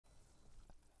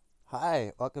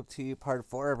Hi, welcome to part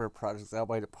 4 of our Project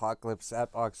Zomboid Apocalypse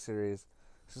Sandbox Series.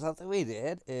 So something we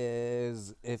did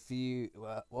is we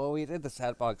did the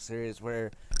Sandbox Series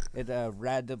where it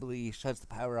randomly shuts the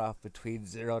power off between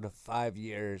 0 to 5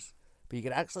 years. But you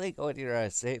can actually go into your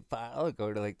save file,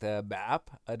 go to like the map,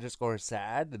 underscore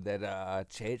sand, and then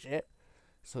change it.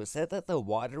 So it said that the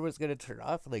water was going to turn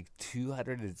off in like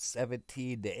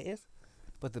 217 days,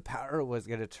 but the power was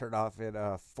going to turn off in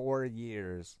 4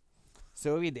 years.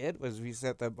 So what we did was we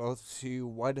set them both to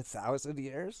 1,000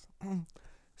 years.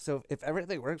 So if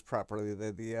everything works properly,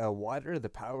 then the water, the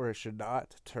power should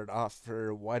not turn off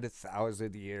for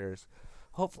 1,000 years.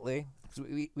 Hopefully, so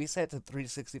we set to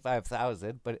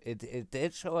 365,000, but it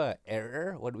did show an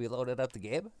error when we loaded up the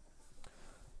game.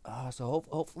 So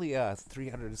hopefully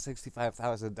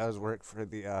 365,000 does work for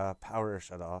the power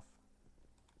shut off.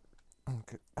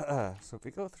 So if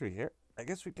we go through here, I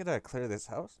guess we could clear this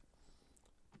house.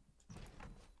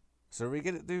 So what we're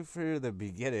gonna do for the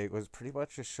beginning was pretty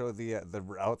much just show the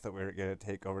route that we are gonna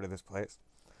take over to this place.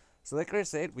 So like I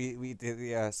said, we did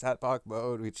the sandbox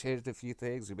mode. We changed a few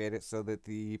things. We made it so that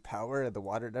the power and the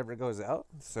water never goes out.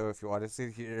 So if you want to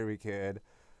sit here, we could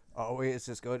always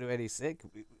just go to any sink.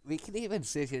 We can even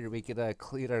sit here. We can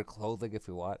clean our clothing if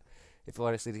we want. If you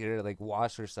want to sit here, like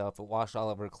wash yourself and wash all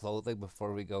of our clothing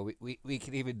before we go, we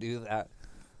can even do that.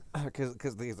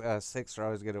 Because these sinks are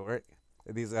always gonna work.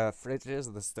 These fridges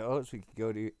and the stoves, we can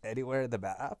go to anywhere in the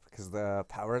map because the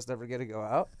power is never gonna go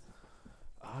out.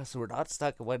 So we're not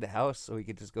stuck in one house, so we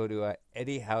can just go to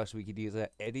any house. We can use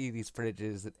any of these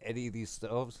fridges and any of these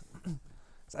stoves.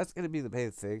 So that's gonna be the main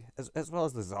thing, as well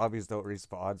as the zombies don't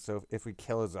respawn. So if we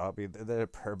kill a zombie, they're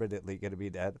permanently gonna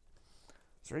be dead.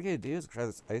 So what we're gonna do is try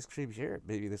this ice cream here,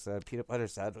 maybe this peanut butter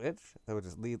sandwich. Then we'll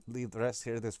just leave the rest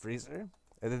here in this freezer.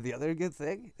 And then the other good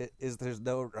thing is there's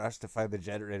no rush to find the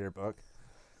generator book.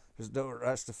 There's no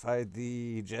rush to find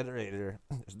the generator.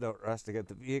 There's no rush to get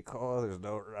the vehicle. There's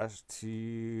no rush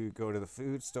to go to the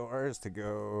food stores to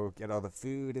go get all the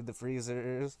food in the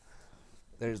freezers.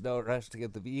 There's no rush to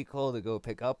get the vehicle to go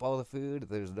pick up all the food.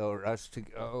 There's no rush to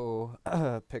go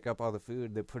pick up all the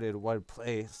food and put it in one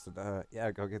place.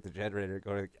 And, go get the generator,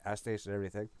 go to the gas station and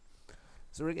everything.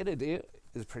 So what we're going to do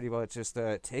is pretty much just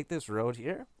take this road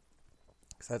here.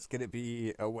 So that's going to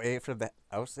be away from the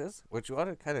houses, which you want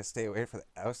to kind of stay away from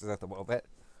the houses at the moment.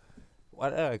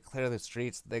 Want to clear the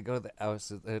streets, then go to the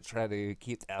houses, and try to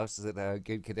keep the houses in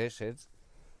good conditions.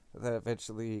 And then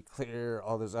eventually clear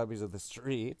all the zombies of the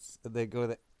streets, and then go to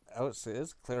the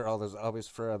houses, clear all the zombies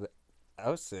from the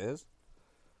houses.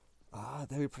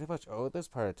 Then we pretty much own this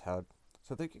part of town.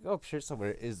 So I think you go up here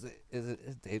somewhere. Is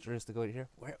it dangerous to go in here?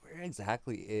 Where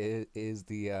exactly is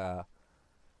the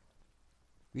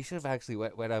we should have actually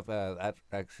went up that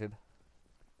direction.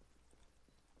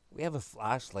 We have a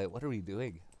flashlight. What are we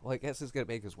doing? Well, I guess it's going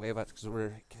to make us way much because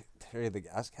we're carrying the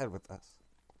gas can with us.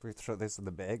 If we throw this in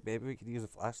the bag, maybe we could use a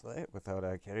flashlight without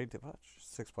carrying too much.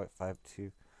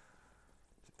 6.52.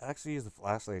 Actually use the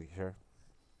flashlight here.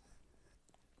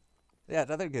 Yeah,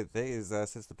 another good thing is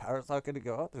since the power's not going to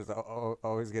go out, there's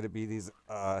always going to be these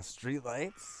street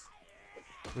lights,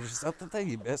 which is something that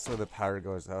you miss when the power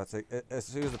goes out. It's like as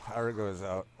soon as the power goes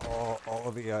out, all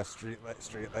of the street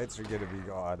lights are gonna be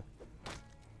gone.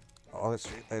 All the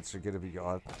street lights are gonna be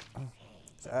gone.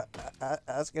 So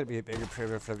that's gonna be a big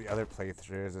improvement from the other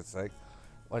playthroughs. It's like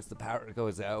once the power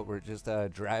goes out, we're just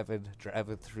driving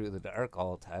through the dark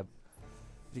all the time.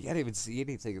 You can't even see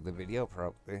anything in the video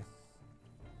probably.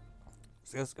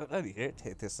 So let's go down here,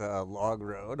 take this long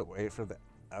road away from the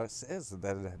houses, and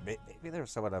then maybe there's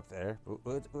someone up there.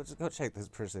 We'll just go check this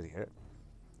person here.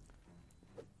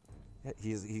 Yeah,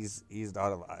 he's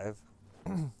not alive.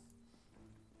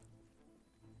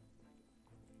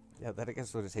 Yeah, then I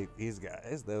guess we'll just take these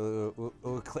guys. Then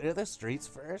we'll clear the streets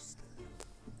first.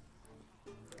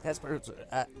 That's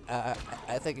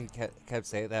I think he kept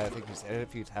saying that. I think he said it a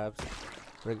few times.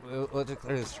 We'll just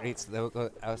clear the streets, and then we'll go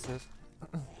to houses.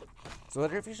 So I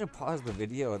wonder if you should pause the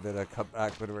video and then come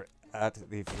back when we're at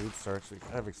the food store, so we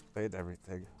kind of explained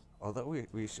everything. Although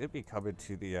we should be coming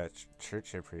to the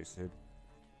church here pretty soon.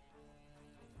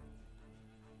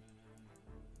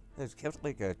 There's kept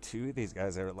like two of these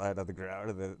guys that were lying on the ground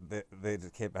and then they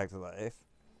just came back to life.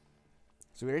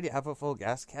 So we already have a full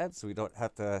gas can, so we don't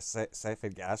have to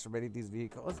siphon gas from any of these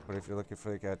vehicles. But if you're looking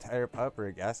for like a tire pump or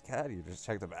a gas can, you just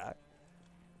check the back.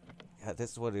 Yeah,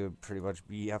 this is what it would pretty much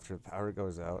be after the power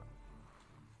goes out.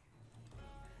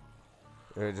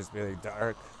 It would just be like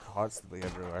dark constantly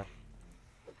everywhere.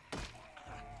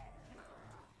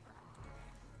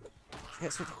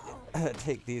 guess we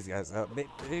take these guys out.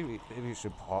 Maybe we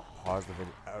should pause the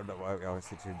video. I don't know why we always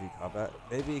sit here and do combat.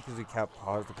 Maybe because we can't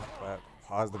pause the combat.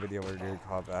 Pause the video when we're doing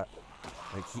combat.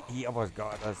 Like he almost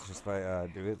got us just by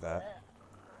doing that.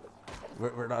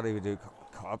 We're not even doing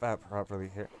combat properly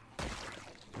here.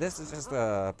 This is just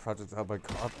a project on my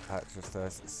combat, just to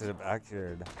sit back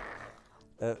here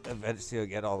and eventually you'll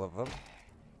get all of them.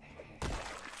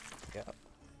 Yeah.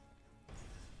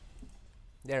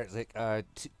 There's like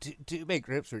two big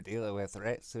groups we're dealing with,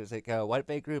 right? So there's like one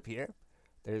big group here.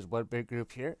 There's one big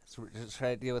group here. So we're just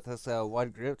trying to deal with this one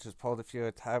group. Just pulled a few at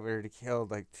a time. We already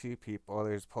killed like 2 people.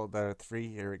 There's pulled out 3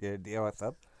 here. We're gonna deal with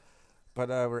them. But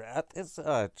we're at this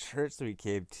church that we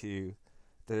came to.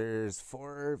 There's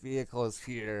 4 vehicles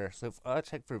here. So if I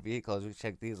check for vehicles, we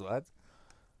check these ones.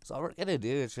 So all we're gonna do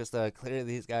is just clear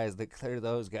these guys, then clear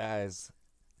those guys.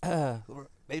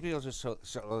 Maybe we'll just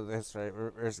show this, right?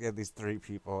 We're just getting these 3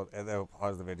 people, and then we'll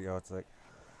pause the video. It's like,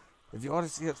 if you want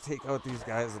to see us take out these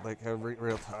guys in like a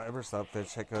real time or something,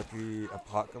 check out the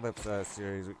Apocalypse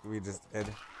series we just did.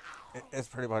 It's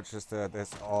pretty much just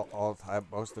this all time,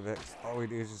 most of it. All we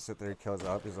do is just sit there and kill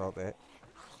zombies all day.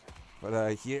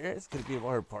 But here, it's going to be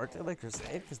more important, like you're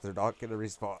saying, because they're not going to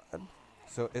respawn.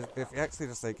 So if we actually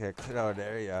just like clear out an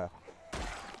area,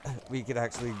 we could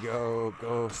actually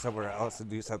go somewhere else and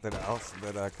do something else, and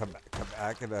then come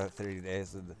back in 30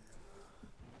 days and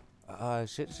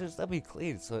shit just let me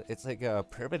clean. So it's like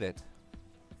permanent.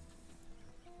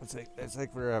 It's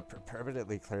like we're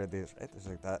permanently clearing these, right? There's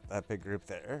like that big group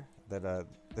there, then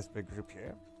this big group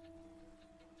here.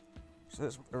 So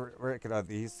we're working on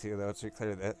these 2 though. So we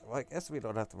clear that. Well, I guess we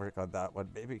don't have to work on that one.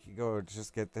 Maybe we can go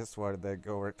just get this one and then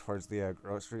go work towards the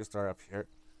grocery store up here.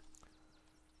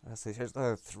 So here's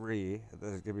the 3.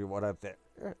 There's gonna be one up there.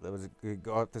 Then we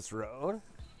go up this road.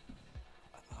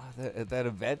 Then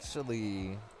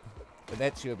eventually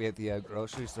we'll be at the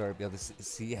grocery store and be able to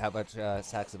see how much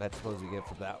sacks of vegetables we get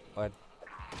from that one.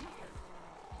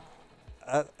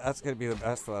 That's gonna be the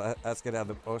best one. That's gonna have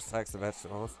the most sacks of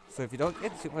vegetables. So if you don't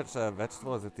get too much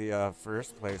vegetables at the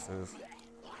first places,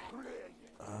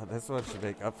 this one should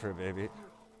make up for it, maybe.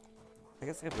 I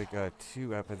guess I have like 2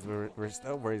 weapons. We're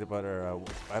still worried about our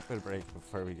weapon break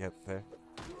before we get there.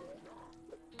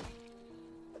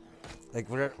 Like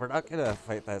we're not gonna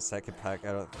fight that second pack,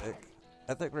 I don't think.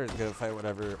 I think we're just gonna fight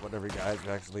whatever guys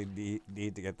we actually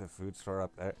need to get the food store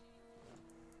up there.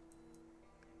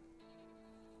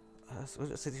 So we'll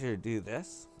just sit here and do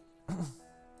this.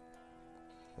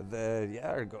 And then yeah,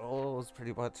 our goal is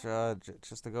pretty much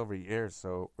just to go over here.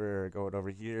 So we're going over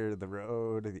here, the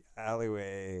road, the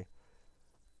alleyway,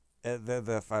 and then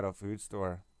the final food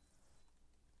store.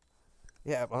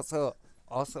 Yeah, I'm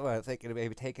also thinking of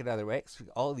maybe taking another way. So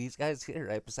all these guys here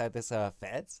right beside this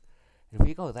fence. And if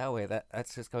we go that way,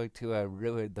 that's just going to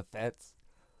ruin the fence.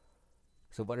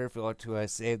 So wonder if we want to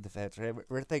save the fence, right?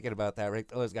 We're thinking about that, right?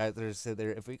 Those guys that are sitting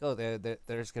there, if we go there, they're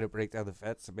just going to break down the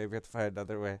fence, so maybe we have to find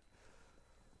another way.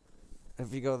 If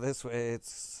we go this way,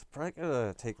 it's probably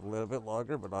going to take a little bit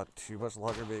longer, but not too much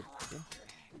longer, maybe.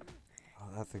 Oh,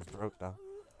 that thing's broke now.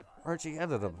 Where'd you get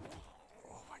at him?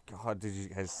 Oh my god, did you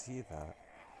guys see that?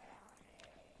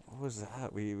 What was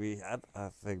that? We had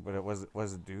that thing, but it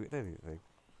wasn't doing anything.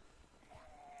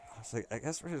 So I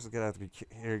guess we're just gonna have to be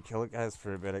here killing guys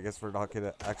for a bit. I guess we're not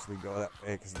gonna actually go that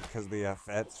way because the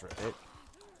fence, right?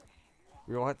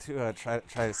 We want to try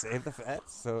to save the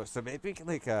fence. So maybe we can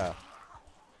like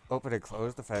open and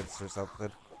close the fence or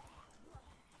something.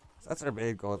 So that's our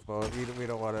main goal. But we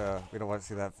don't want to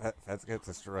see that fence get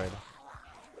destroyed.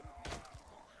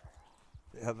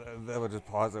 Yeah, then we'll just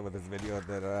pause it with this video and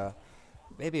then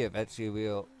maybe eventually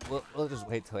we'll just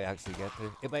wait till we actually get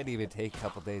there. It might even take a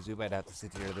couple days. We might have to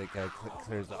sit here and like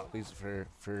clear zombies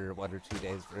for 1 or 2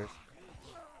 days first.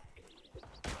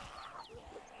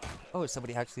 Oh, is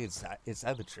somebody actually inside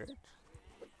the church?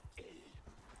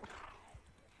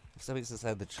 If somebody's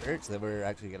inside the church, then we're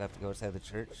actually gonna have to go inside the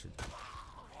church,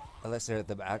 unless they're at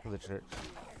the back of the church.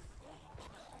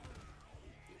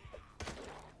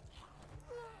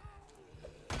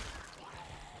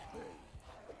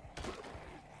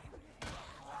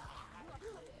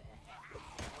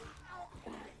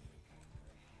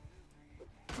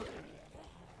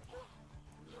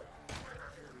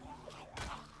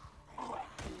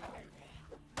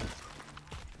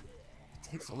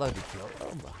 Takes a lot to kill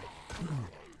them.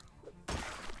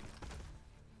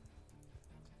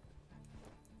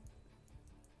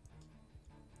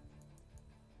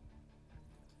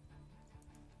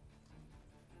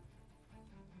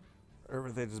 Or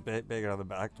were they just banging on the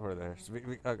back door there? So we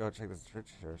gotta go check this church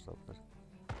here or something.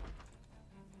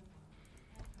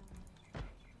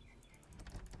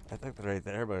 I think they're right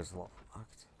there, but it's locked.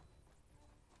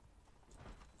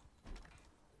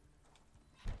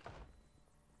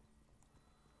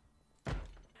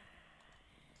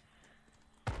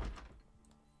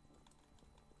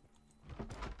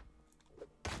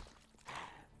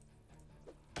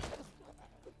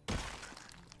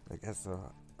 I guess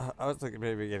so. I was thinking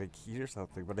maybe get a key or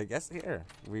something, but I guess here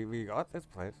we got this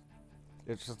place.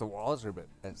 It's just the walls are a bit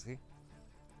messy.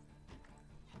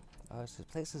 This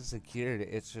place is secured.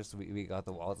 It's just we got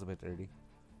the walls a bit dirty.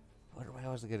 I wonder why I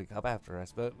wasn't gonna come after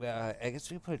us, but I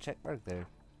guess we put a check mark there.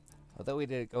 Although we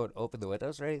didn't go and open the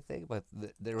windows or anything, but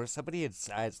there was somebody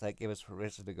inside, so that gave us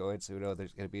permission to go in, so we know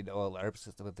there's gonna be no alarm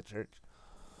system at the church.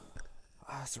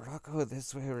 So we're not going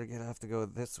this way. We're gonna have to go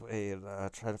this way and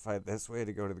try to find this way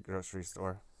to go to the grocery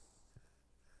store.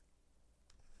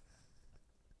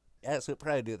 Yeah, so we'll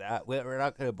probably do that. We're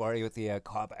not gonna bore you with the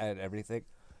combat and everything.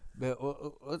 But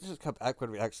we'll just come back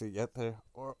when we actually get there,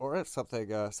 or if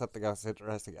something else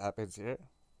interesting happens here.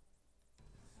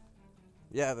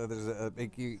 Yeah, there's a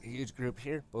big huge group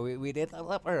here, but we did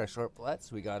level up our short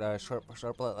bloods. We got a short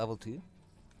blood level 2.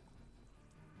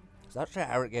 So not sure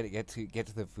how we're gonna get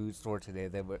to the food store today.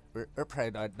 Then we're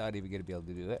probably not even gonna be able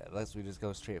to do it unless we just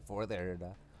go straight for there and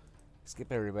skip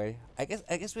everybody. I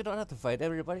guess we don't have to fight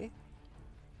everybody.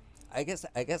 I guess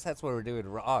that's what we're doing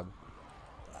wrong.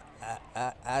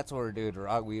 That's what we're doing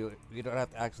wrong. We don't have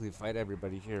to actually fight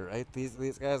everybody here, right?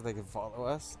 These guys, they can follow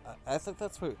us. I think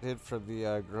that's what we did from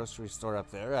the grocery store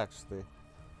up there, actually.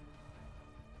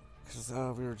 Because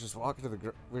we were just walking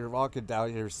we were walking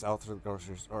down here south to the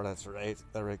grocery store. That's right.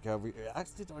 There we go. We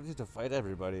actually don't need to fight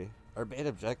everybody. Our main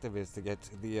objective is to get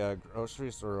to the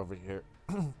grocery store over here.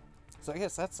 So I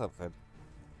guess that's something.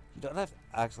 You don't have to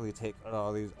actually take on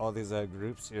all these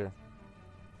groups here.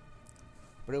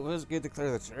 But it was good to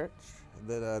clear the church.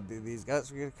 And then these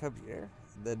guys are gonna come here.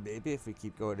 And then maybe if we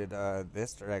keep going in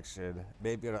this direction,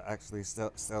 maybe it'll actually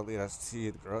still lead us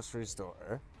to the grocery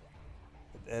store.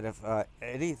 And if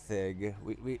anything,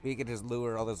 we can just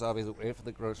lure all the zombies away from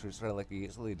the grocery store like we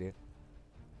usually do.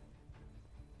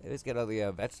 Let's get all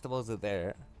the vegetables in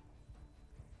there.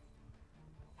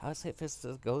 How safe is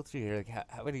to go through here? Like,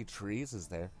 how many trees is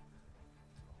there?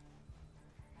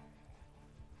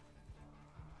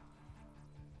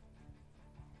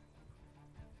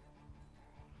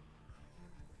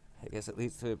 I guess it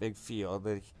leads to a big field.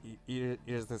 But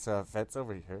here's this fence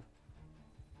over here.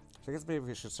 So I guess maybe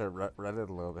we should start running a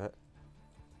little bit.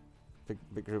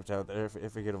 Big group down there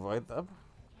if we can avoid them.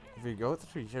 If we go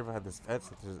through here behind this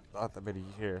fence, there's not that many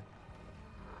here.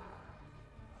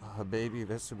 Maybe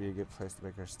this would be a good place to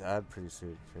make our stand pretty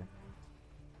soon. Okay.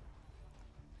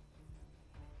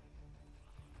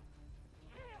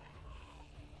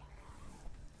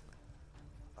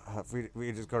 If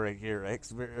we just go right here, right?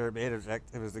 Because our main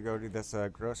objective is to go to this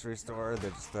grocery store and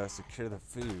then just secure the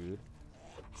food.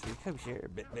 So we come here.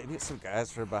 Maybe some guys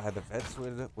from behind the fence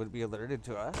would be alerted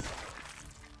to us.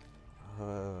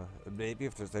 Maybe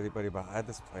if there's anybody behind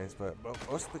this place, but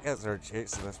most of the guys that are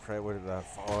chasing us probably wouldn't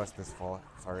follow us this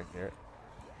far here.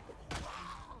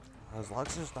 As long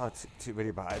as there's not too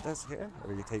many behind us here,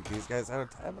 we can take these guys out in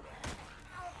time.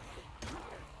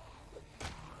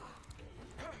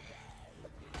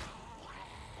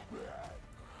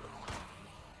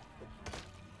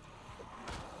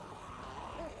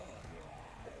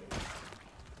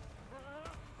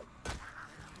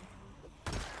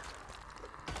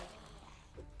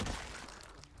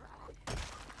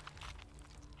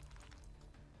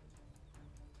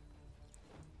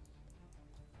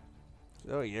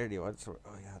 Oh, you already went. Oh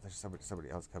yeah, there's somebody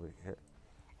else coming here.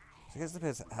 So I guess it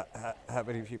depends how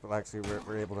many people actually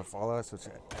were able to follow us, which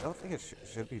I don't think it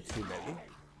should be too many.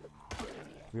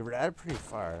 We were out pretty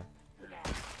far.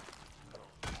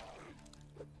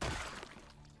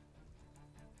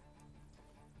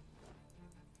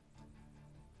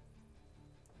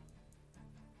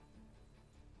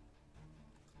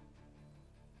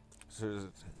 So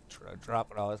just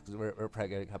drop it all because we're probably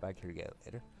gonna come back here again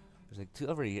later. There's like 2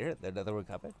 over here, then another one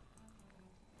coming.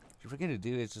 What we're gonna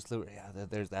do is just lure. Yeah,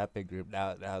 there's that big group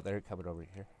now. Now they're coming over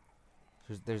here.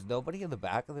 There's nobody in the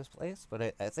back of this place,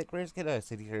 but I think we're just gonna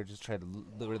sit here and just try to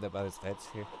lure them out of this fence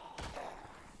here.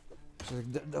 So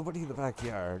like, nobody in the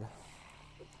backyard.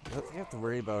 The only thing we have to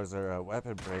worry about is our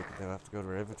weapon break. They'll have to go to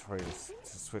our inventory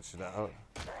to switch it out.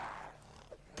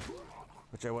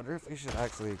 Which I wonder if we should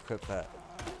actually equip that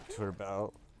to our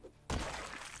belt.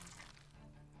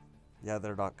 Yeah,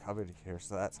 they're not coming here,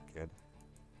 so that's good.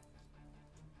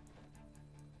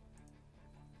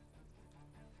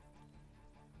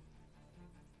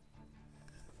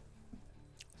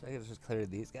 So I can just clear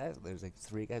these guys. There's like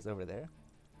 3 guys over there.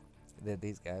 And then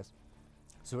these guys.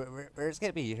 So we're just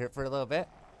gonna be here for a little bit.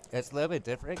 It's a little bit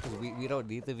different because we don't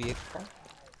need the vehicle.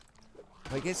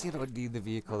 I guess you don't need the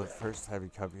vehicle the first time you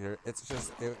come here. It's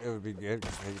just, it would be good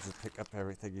because then you just pick up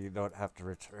everything and you don't have to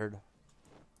return.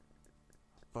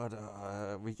 But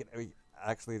we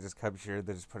actually just come here and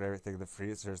then just put everything in the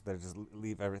freezers, then just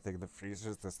leave everything in the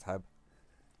freezers this time.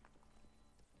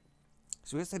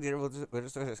 So we said here, we're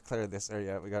just gonna clear this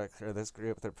area. We gotta clear this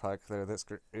group, then probably clear this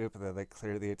group, and then like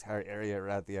clear the entire area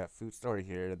around the food store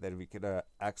here, and then we can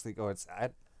actually go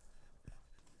inside.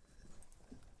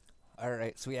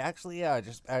 Alright, so we actually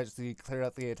just managed to clear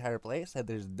out the entire place, and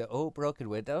there's no broken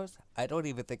windows. I don't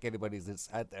even think anybody's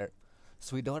inside there.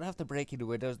 So we don't have to break into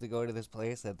windows to go into this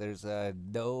place, and there's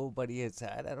nobody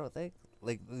inside, I don't think.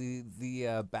 Like,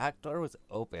 the back door was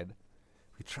open.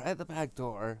 We tried the back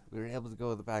door. We were able to go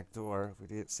to the back door. We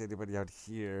didn't see anybody out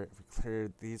here. We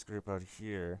cleared these group out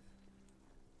here.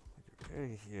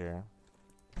 Right here.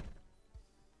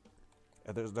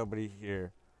 And there's nobody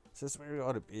here. So this is where we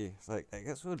want to be. So like, I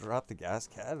guess we'll drop the gas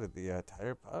can and the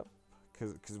tire pump.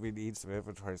 Cause we need some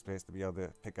inventory space to be able to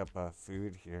pick up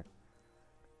food here.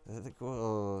 I think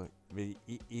we'll maybe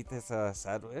eat this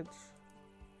sandwich.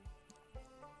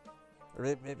 Or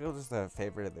maybe we'll just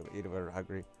favorite it and then eat it when we're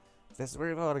hungry. This is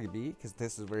where we want to be, because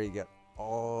this is where you get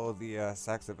all the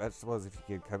sacks of vegetables if you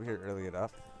can come here early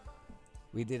enough.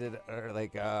 We did it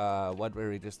like one where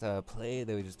we just played,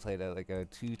 then we just played it like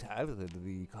 2 times, and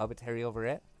the commentary over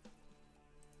it.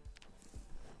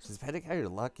 So depending how your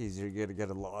luck is, you're gonna get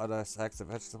a lot of sacks of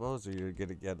vegetables, or you're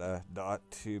gonna get not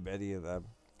too many of them.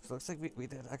 So it looks like we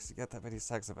didn't actually get that many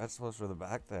sacks of vegetables from the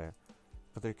back there,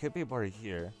 but there could be more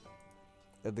here.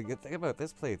 And the good thing about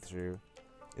this playthrough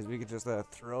is we can just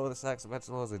throw the sacks of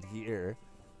vegetables in here,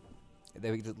 and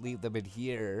then we can just leave them in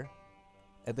here,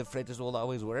 and the fridges will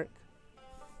always work.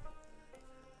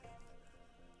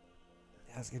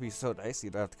 Yeah, it's gonna be so nice. You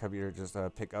don't have to come here and just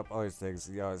pick up all these things.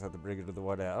 You always have to bring it to the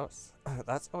one house.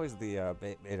 That's always the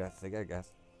main thing, I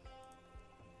guess.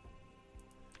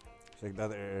 So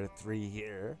another 3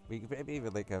 here. We could maybe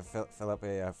even like fill up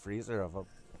a freezer of them.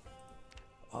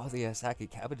 Oh, the sack of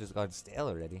cabbage has gone stale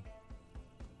already.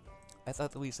 I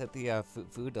thought that we set the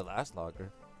food to last longer.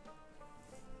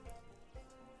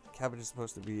 Cabbage is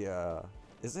supposed to be,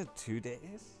 is it 2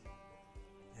 days?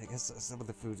 I guess some of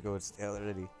the food's going stale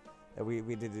already. And we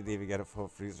didn't even get a full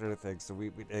freezer thing, so we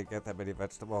didn't get that many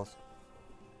vegetables.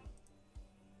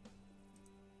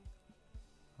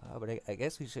 But I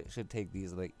guess we should take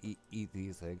these, like, eat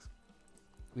these things.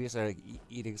 We just started like,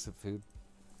 eating some food.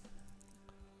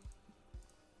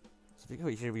 So if you go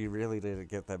here, we really didn't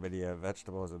get that many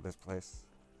vegetables in this place.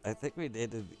 I think we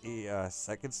did in the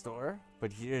second store,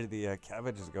 but here the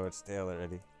cabbage is going stale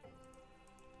already.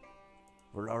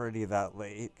 We're already that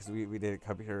late because we didn't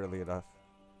come here early enough.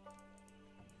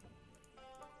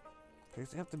 Okay,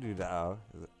 so we have to do now.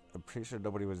 I'm pretty sure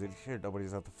nobody was in here.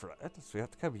 Nobody's at the front, so we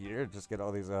have to come here and just get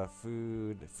all these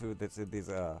food that's in these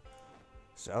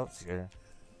shelves here.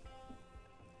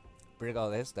 Bring all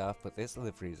this stuff. Put this in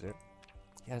the freezer.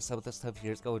 Yeah, some of the stuff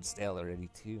here is going stale already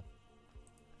too.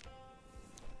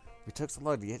 We took so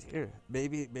long to get here.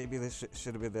 Maybe this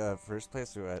should have been the first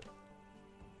place we went.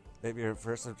 Maybe our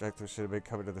first objective should have been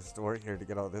coming to the store here to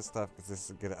get all this stuff, because this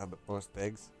is gonna have the most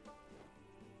things.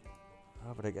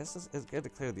 Oh, but I guess it's good to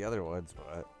clear the other ones,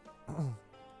 but...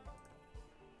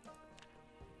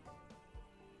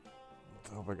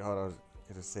 Oh my god, I was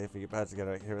gonna say if we managed to get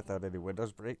out here without any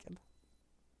windows breaking.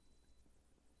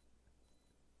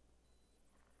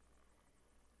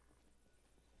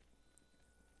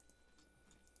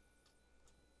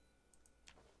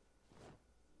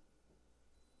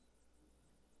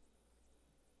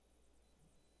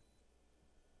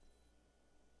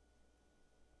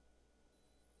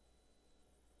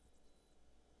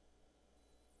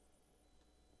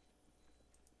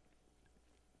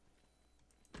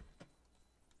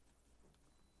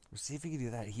 We'll see if he can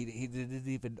do that. He didn't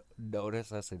even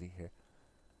notice us in here.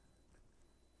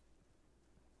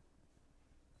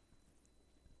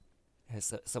 Yeah,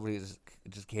 so somebody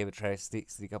just came and tried to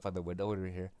sneak up on the window when we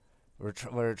were here.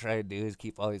 What we're trying to do is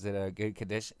keep all these in a good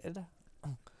condition.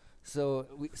 So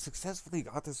we successfully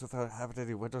got this without having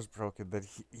any windows broken. Then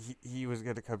he was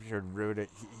gonna come here and ruin it.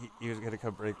 He was gonna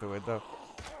come break the window.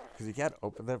 Because you can't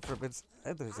open them from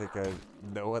inside. There's like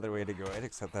no other way to go in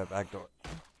except that back door.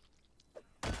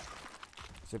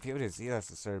 So if he would have seen us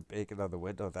and started baking on the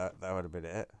window, that would have been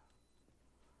it.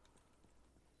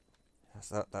 Yes,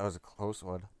 that was a close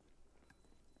one.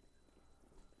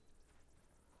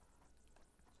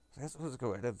 So I guess we'll just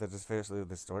go in and then just finish leaving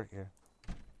the store here.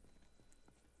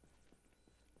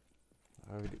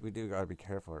 We do gotta be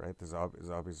careful, right? The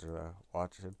zombies are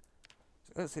watching.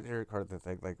 So let's sit here and record the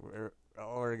thing. Like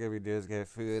all we're gonna be doing is get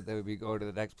food. Then we'll be going to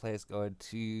the next place, going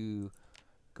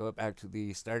back to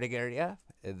the starting area,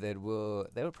 and then we'll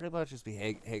pretty much just be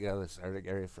hanging out in the starting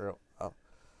area for a while.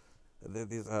 And then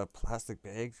these plastic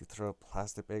bags, you throw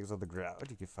plastic bags on the ground.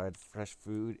 You can find fresh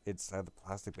food inside the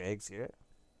plastic bags here.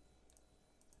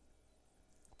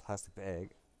 Plastic bag.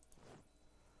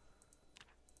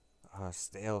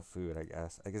 Stale food, I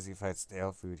guess. I guess you find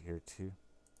stale food here too.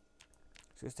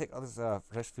 So just take all this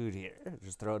fresh food here,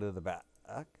 just throw it in the back.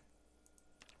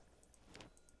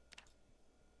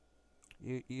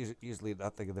 Usually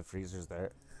nothing in the freezers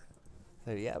there.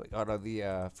 So yeah, we got all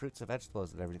the fruits and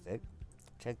vegetables and everything.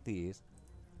 Check these.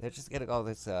 They're just getting all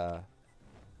this all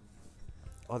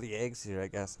the eggs here, I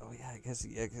guess. Oh yeah, I guess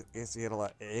you get a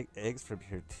lot of eggs from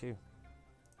here too.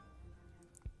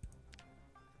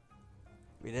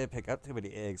 We didn't pick up too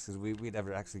many eggs because we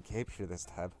never actually came here this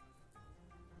time.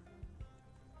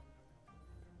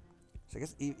 So I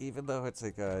guess even though it's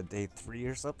like day 3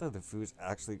 or something, the food's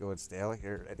actually going stale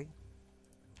here already.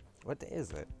 What day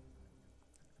is it?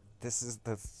 This is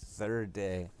the 3rd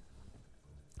day.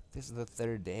 This is the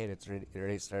 3rd day and it's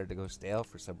already started to go stale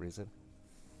for some reason.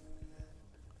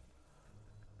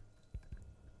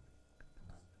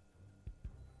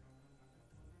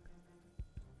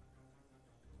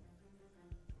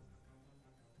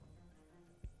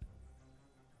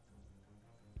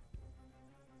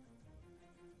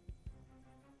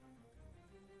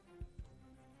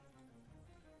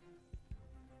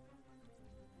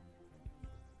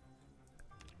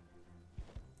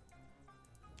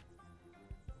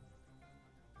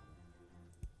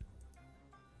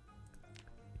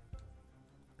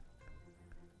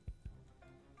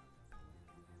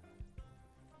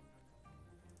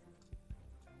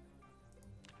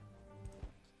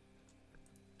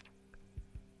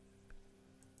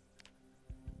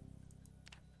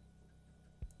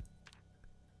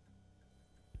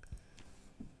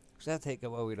 So that'll take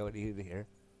what we don't need here.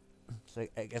 So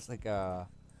I guess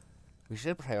we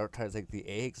should prioritize like the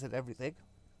eggs and everything.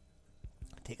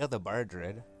 Take out the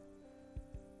margarine.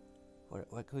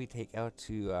 What can we take out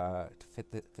to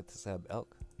fit this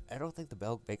milk? I don't think the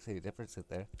milk makes any difference in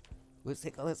there. Let's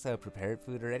take all this prepared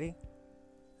food already.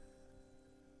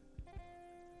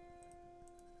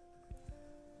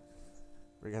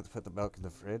 We're gonna have to put the milk in the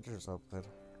fridge or something.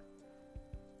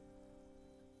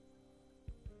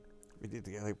 We need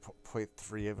to get like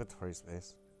 0.3 inventory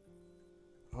space.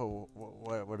 Oh,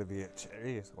 what are the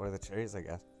cherries? What are the cherries, I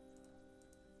guess?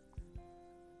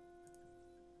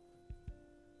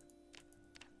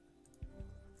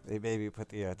 They maybe put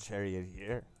the cherry in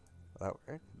here. Will that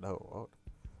work? No, it won't.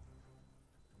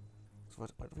 So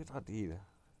what do we not need?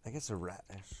 I guess a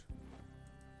radish.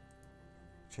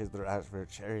 Change the radish for a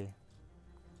cherry.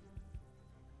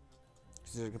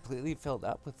 They're completely filled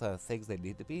up with things they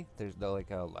need to be. There's no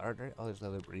like lard. Oh, there's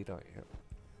another burrito here.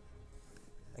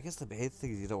 I guess the main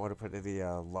thing is you don't want to put any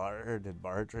lard and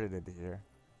margarine into here.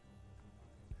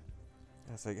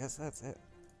 Yeah, so I guess that's it.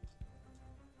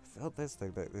 I felt this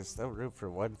thing that there's no room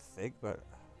for one thing, but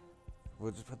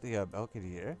we'll just put the milk in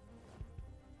here.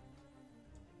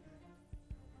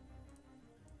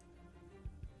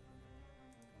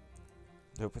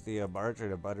 We'll put the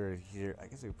margarine and butter in here. I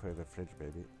guess we can put it in the fridge,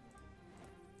 maybe.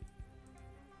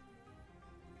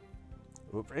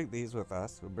 We'll bring these with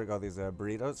us. We'll bring all these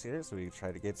burritos here so we can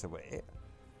try to get some weight.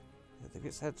 I think we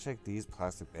just have to check these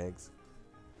plastic bags.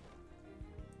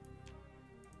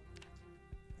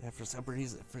 Yeah, for some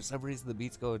reason the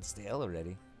meat's going stale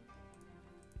already.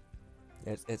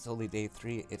 It's only day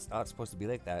 3. It's not supposed to be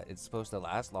like that. It's supposed to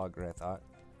last longer, I thought.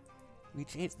 We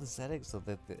changed the settings so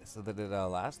that it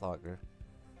lasts longer.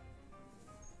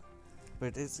 But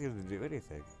it didn't seem to do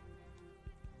anything.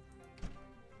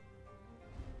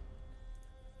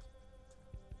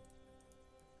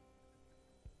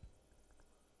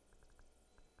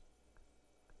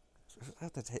 I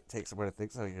have to take some more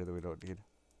things out here that we don't need.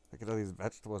 Like, I know these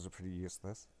vegetables are pretty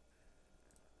useless.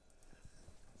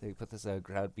 So we put this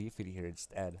ground beef in here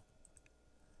instead.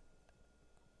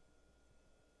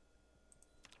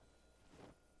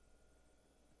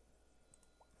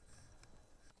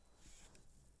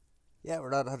 Yeah,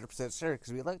 we're not 100% sure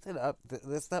because we looked it up.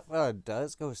 This stuff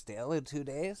does go stale in 2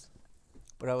 days.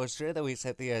 But I was sure that we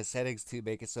set the settings to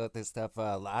make it so that this stuff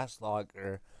lasts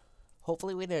longer.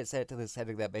 Hopefully we didn't set it to the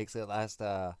setting that makes it last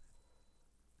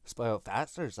spoil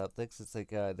faster or something. Since like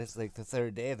this is like the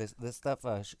 3rd day. This stuff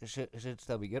should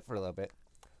still be good for a little bit.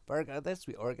 But regardless,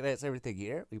 we organize everything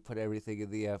here. We put everything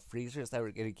in the freezers that we're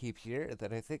gonna keep here, and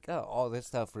then I think all this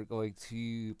stuff we're going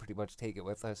to pretty much take it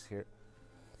with us here.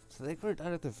 So I think we're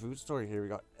done at the food store here. We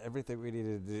got everything we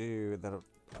needed to do. And then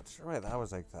Not sure why that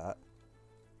was like that.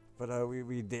 But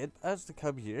we did manage to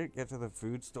come here, get to the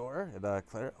food store, and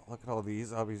clear. Look at all these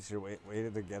zombies here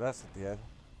waiting to get us at the end.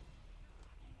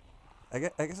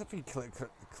 I guess if we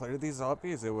clear these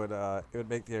zombies, it would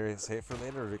make the area safe for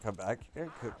later when we come back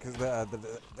here, because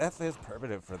the death is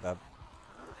permanent for them.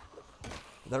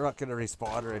 They're not gonna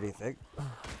respawn or anything.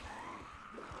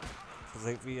 Because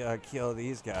if we kill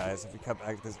these guys, if we come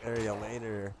back to this area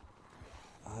later,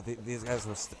 these guys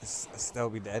will still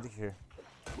be dead here.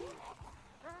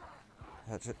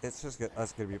 It's just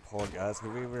us gonna be pulling guys,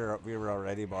 because we were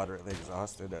already moderately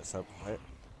exhausted at some point.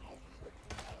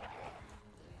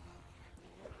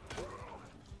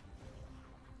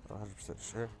 Not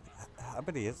 100% sure. How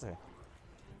many is there?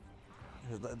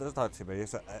 There's not too many,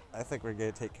 so I think we're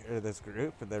going to take care of this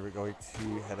group, and then we're going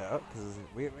to head out, because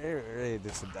we already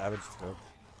did some damage to them.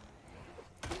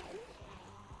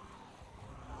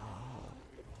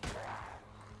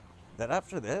 Then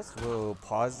after this, we'll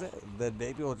pause it, and then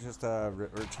maybe we'll just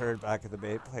return back to the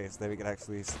main place, then we can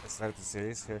actually start the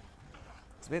series here.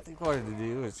 So the main thing we wanted to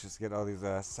do is just get all these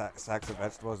sacks of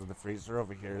vegetables in the freezer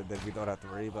over here, and then we don't have to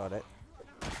worry about it.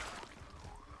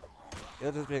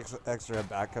 It'll just be extra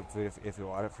backup food if you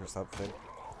want it for something.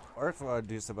 Or if you want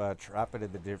to do some trapping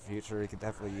in the near future, you can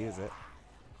definitely use it.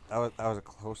 That was a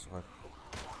close one.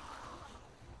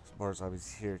 Some more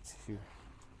zombies here too.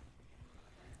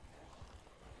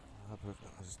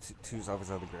 There's two zombies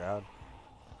on the ground.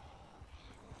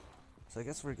 So I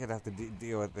guess we're gonna have to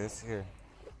deal with this here.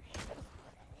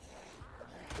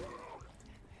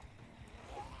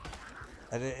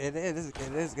 And it is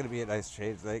going to be a nice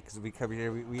change, right? Because we come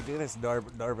here, we do this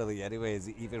normally anyways,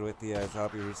 even with the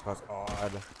zombie respawns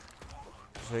on.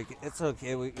 So it's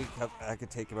okay, we come back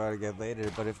and take them out again later,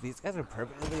 but if these guys are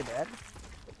permanently dead,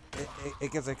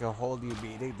 it gives like a whole new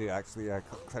meaning to actually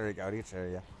clearing out each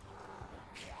area.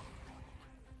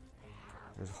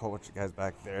 There's a whole bunch of guys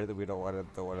back there that we don't want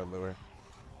to lure.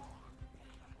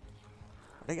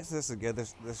 I guess this is good.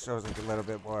 This shows like a little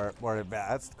bit more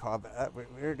advanced combat. We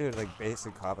were doing like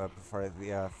basic combat before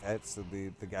the fence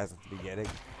and the guys at the beginning.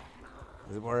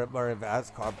 There's more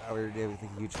advanced combat. We were dealing with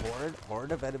a huge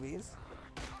horde of enemies.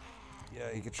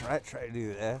 Yeah, you could try to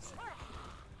do this.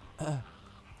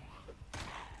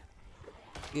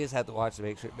 You just have to watch to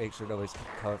make sure nobody's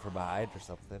coming from behind or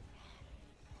something.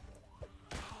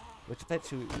 Which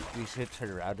eventually we should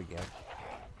turn around again.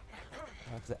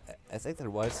 I think there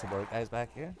was some more guys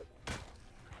back here.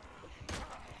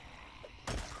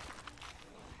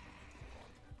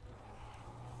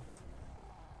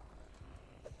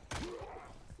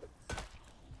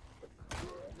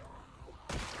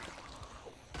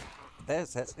 Then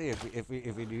essentially, if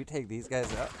we do take these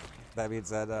guys out, that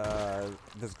means that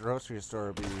this grocery store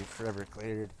will be forever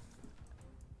cleared.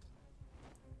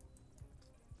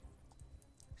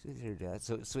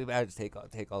 So we managed to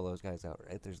take all those guys out,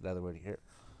 right? There's another one here.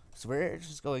 So we're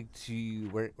just going to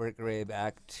work our way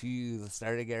back to the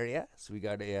starting area. So we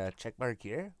got a check mark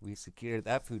here. We secured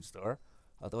that food store,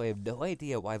 although I have no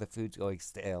idea why the food's going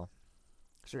stale.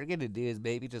 So what we're gonna do is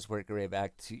maybe just work our way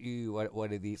back to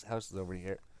one of these houses over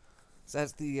here. So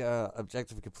that's the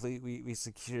objective complete. We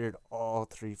secured all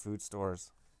 3 food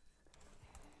stores.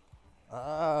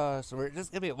 So we're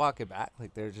just gonna be walking back.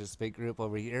 Like there's this big group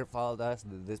over here followed us,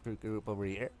 and then this big group over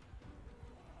here.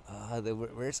 Then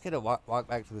we're just gonna walk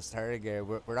back to the starting area.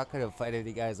 We're not gonna fight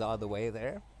any guys on the way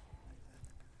there.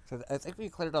 So I think we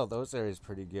cleared all those areas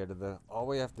pretty good. And all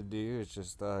we have to do is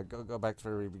just go back to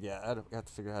where we began. We have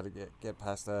to figure out how to get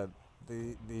past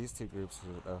these 2 groups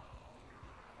here, though.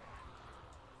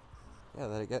 Yeah,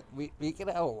 then again, we can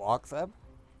outwalk them.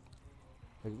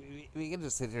 Like we can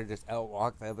just sit here and just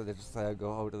outwalk them and then just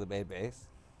go home to the main base.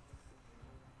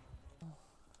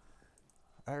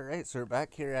 Alright, so we're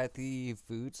back here at the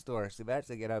food store. So we managed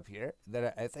to get up here.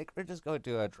 Then I think we're just going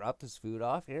to drop this food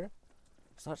off here.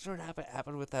 So not sure what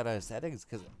happened with that settings,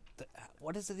 because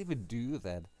what does it even do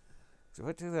then? So we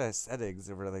went to the settings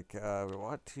and we're like, we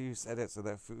want to set it so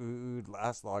that food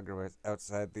lasts longer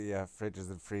outside the fridges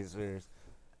and freezers.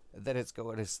 And then it's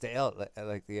going to stale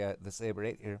like the same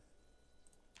rate here.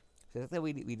 So I think that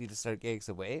we need to start getting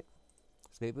some weight.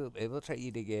 So maybe we'll try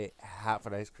eating half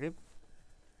an ice cream.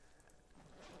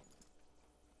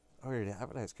 Oh, we already have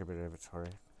an ice cream in our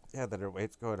inventory. Yeah, then our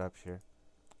weight's going up here.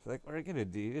 So like what we're gonna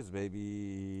do is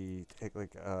maybe take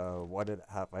like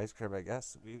 1.5 ice cream, I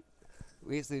guess. We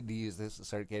just need to use this to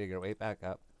start getting our weight back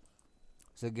up.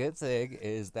 So the good thing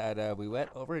is that we went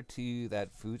over to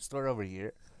that food store over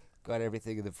here, got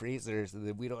everything in the freezers, and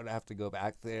then we don't have to go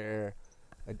back there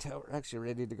until we're actually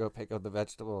ready to go pick up the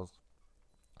vegetables.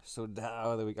 So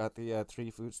now that we got the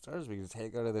 3 food stores, we can just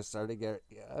hang out in the starting area,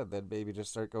 and then maybe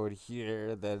just start going here,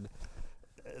 and then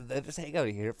just hang out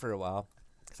here for a while.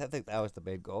 Because I think that was the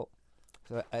main goal.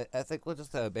 So I think we'll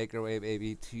just make our way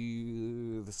maybe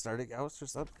to the starting house or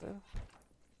something.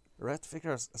 We'll have to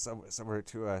figure out somewhere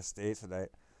to stay tonight.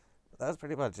 But that was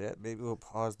pretty much it. Maybe we'll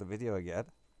pause the video again.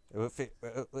 We'll take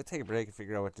a break and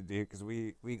figure out what to do, because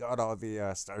we got all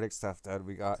the starting stuff done.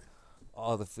 We got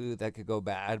all the food that could go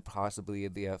bad, possibly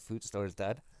in the food stores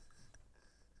done.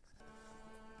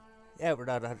 Yeah, we're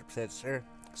not 100% sure.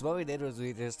 So what we did was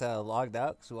we just logged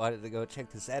out because we wanted to go check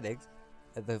the settings.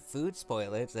 And the food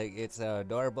spoilage, like it's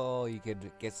normal. You can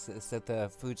set the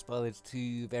food spoilage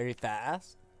to very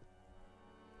fast.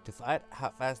 To find how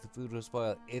fast the food will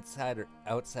spoil inside or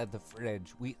outside the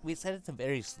fridge, we set it to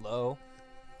very slow.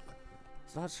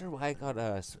 So not sure why it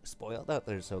got spoiled out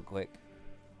there so quick.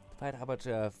 To find how much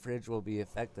fridge will be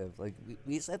effective, like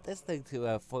we set this thing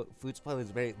to food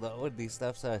spoilage very low, and these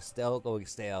stuff's still going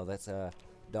stale. That's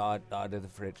not in the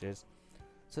fridges.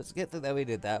 So it's a good thing that we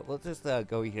did that. We'll just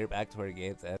go here back to our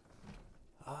games then.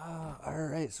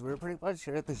 Alright, so we're pretty much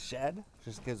here at the shed,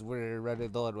 just because we're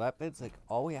running low on weapons. Like,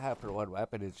 all we have for one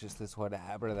weapon is just this one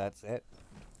hammer, that's it.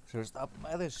 So we're stopping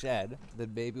by the shed,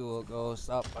 then maybe we'll go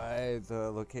stop by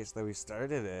the location that we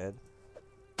started in,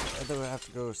 and then we'll have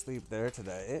to go sleep there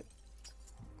tonight.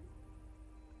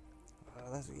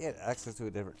 Unless we get access to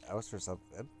a different house or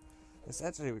something.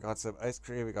 Essentially, we got some ice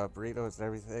cream, we got burritos and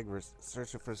everything. We're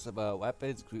searching for some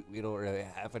weapons. We don't really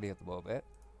have any at the moment.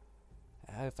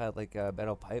 I found like a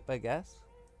metal pipe, I guess.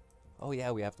 Oh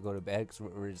yeah, we have to go to bed because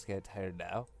we're just getting tired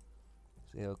now.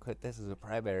 So you'll put this as a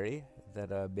primary. Then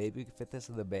maybe we can fit this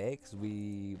in the bag because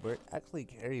we weren't actually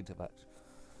carrying too much.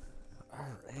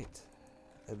 Alright.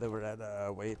 And then we're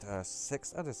at weight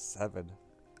 6 out of 7.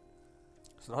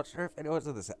 So not sure if anyone's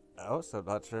in this house, so I'm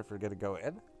not sure if we're gonna go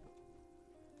in.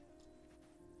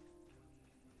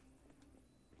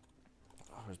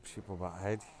 Oh, there's people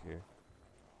behind here.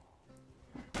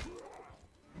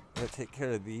 Gotta take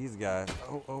care of these guys.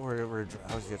 Oh, we're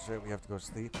drowsy. That's right. We have to go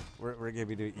sleep. We're gonna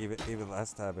be doing even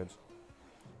less damage.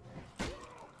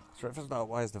 Sure, if it's not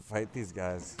wise to fight these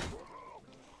guys.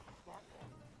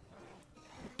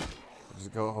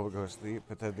 Just go home and go sleep,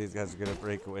 but then these guys are gonna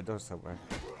break a window somewhere.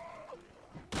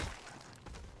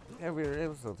 Yeah, we were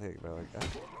able to take it like that.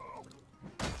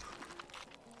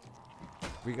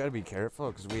 We gotta be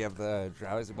careful because we have the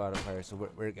drowsy modifier, so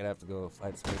we're gonna have to go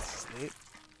find space to sleep.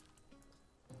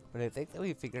 But I think that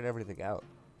we figured everything out.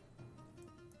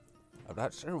 I'm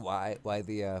not sure why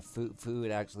the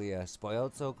food actually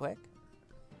spoiled so quick.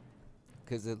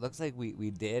 Because it looks like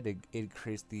we did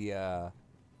increase the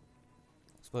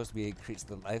supposed to be increase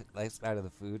the lifespan of the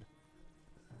food.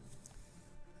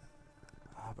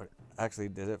 But actually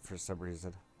did it for some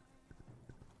reason.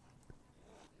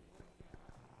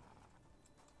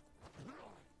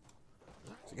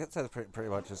 So I guess that's pretty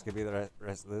much just gonna be the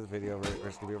rest of this video. We're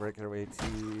just gonna be working our way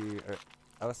to our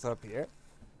house up here.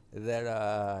 And then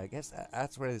I guess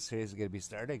that's where the series is gonna be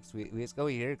starting. So we just go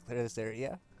here, clear this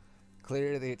area,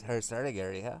 clear the entire starting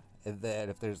area, and then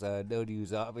if there's no new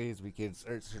zombies, we can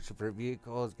start searching for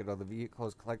vehicles, get all the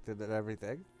vehicles collected and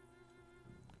everything.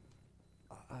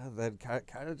 Then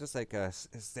kind of just like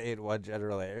stay in one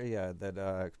general area, and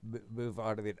then move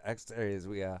on to the next area as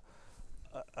we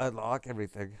unlock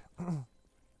everything.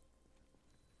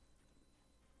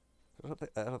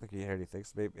 I don't think you hear anything,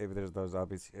 so maybe there's no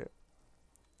zombies here.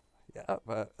 Yeah,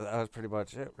 but that was pretty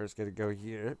much it. We're just gonna go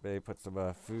here, maybe put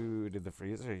some food in the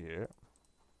freezer here.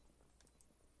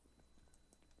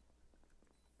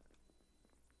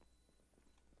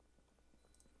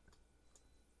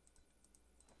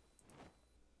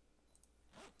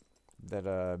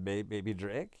 Then maybe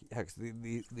drink. Yeah, 'cause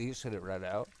these shouldn't run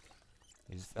out.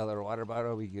 You just fill our water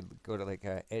bottle. We could go to like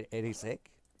any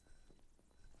sink.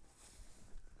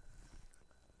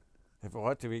 If we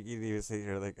want to, we can even sit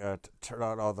here, like, turn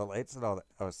on all the lights and all the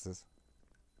houses.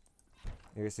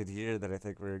 Maybe sit here, then I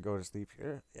think we're going to sleep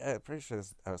here. Yeah, I'm pretty sure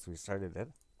this house we started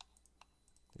in.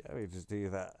 Yeah, we just do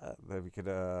that. Then we could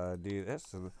do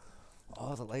this, and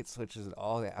all the light switches and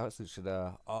all the houses should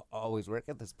always work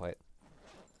at this point.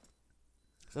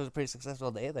 So it was a pretty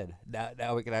successful day then.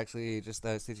 Now we can actually just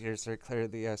sit here and start clearing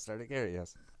the starting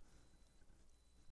areas.